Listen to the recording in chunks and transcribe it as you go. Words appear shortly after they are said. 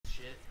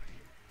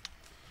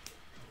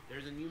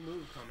There's a new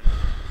move coming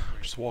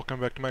out. Just walking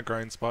back to my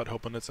grind spot,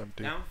 hoping it's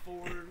empty. Down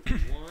forward, 1,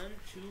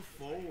 2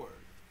 forward.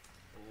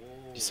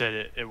 Oh. You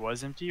said it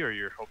was empty, or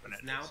you're hoping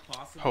it's now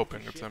possible hoping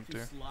to it's shift empty.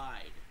 to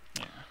slide.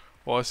 Yeah.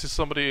 Well, I see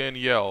somebody in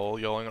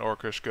yelling at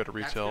Orcish go to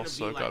retail, gonna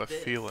so be I got like a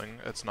this. feeling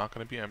it's not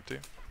going to be empty.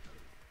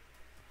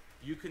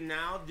 You can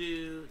now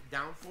do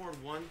down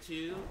forward 1,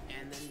 2,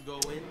 and then go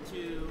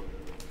into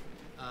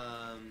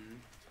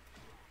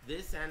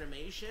this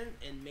animation,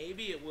 and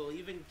maybe it will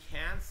even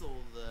cancel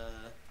the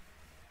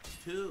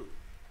 2.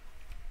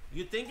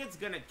 You think it's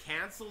gonna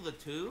cancel the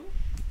 2?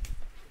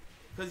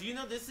 Because you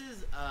know this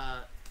is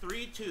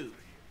 3, 2,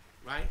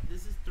 right?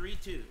 This is 3,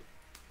 2.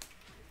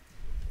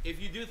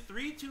 If you do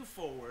 3, 2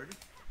 forward,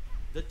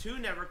 the 2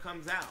 never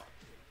comes out.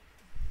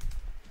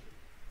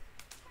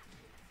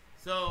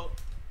 So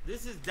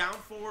this is down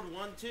forward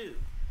 1, 2.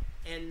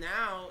 And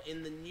now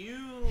in the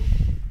new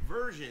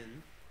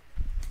version,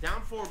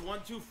 down forward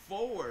 1, 2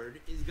 forward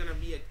is gonna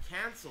be a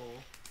cancel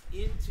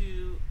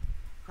into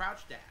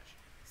crouch dash.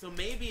 So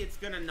maybe it's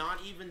gonna not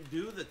even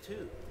do the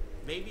 2.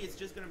 Maybe it's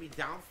just gonna be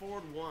down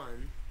forward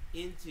 1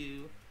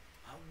 into.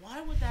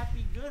 Why would that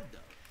be good though?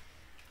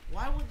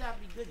 Why would that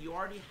be good? You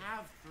already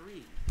have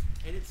 3,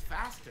 and it's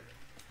faster.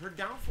 Her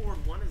down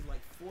forward 1 is like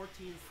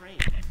 14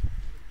 frames.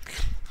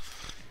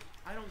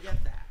 I don't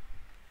get that.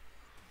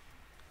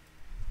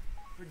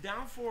 Her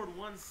down forward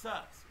 1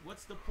 sucks.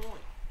 What's the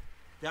point?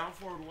 Down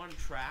forward 1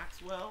 tracks.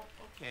 Well,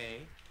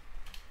 okay.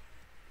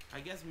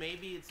 I guess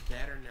maybe it's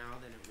better now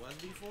than it was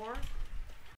before.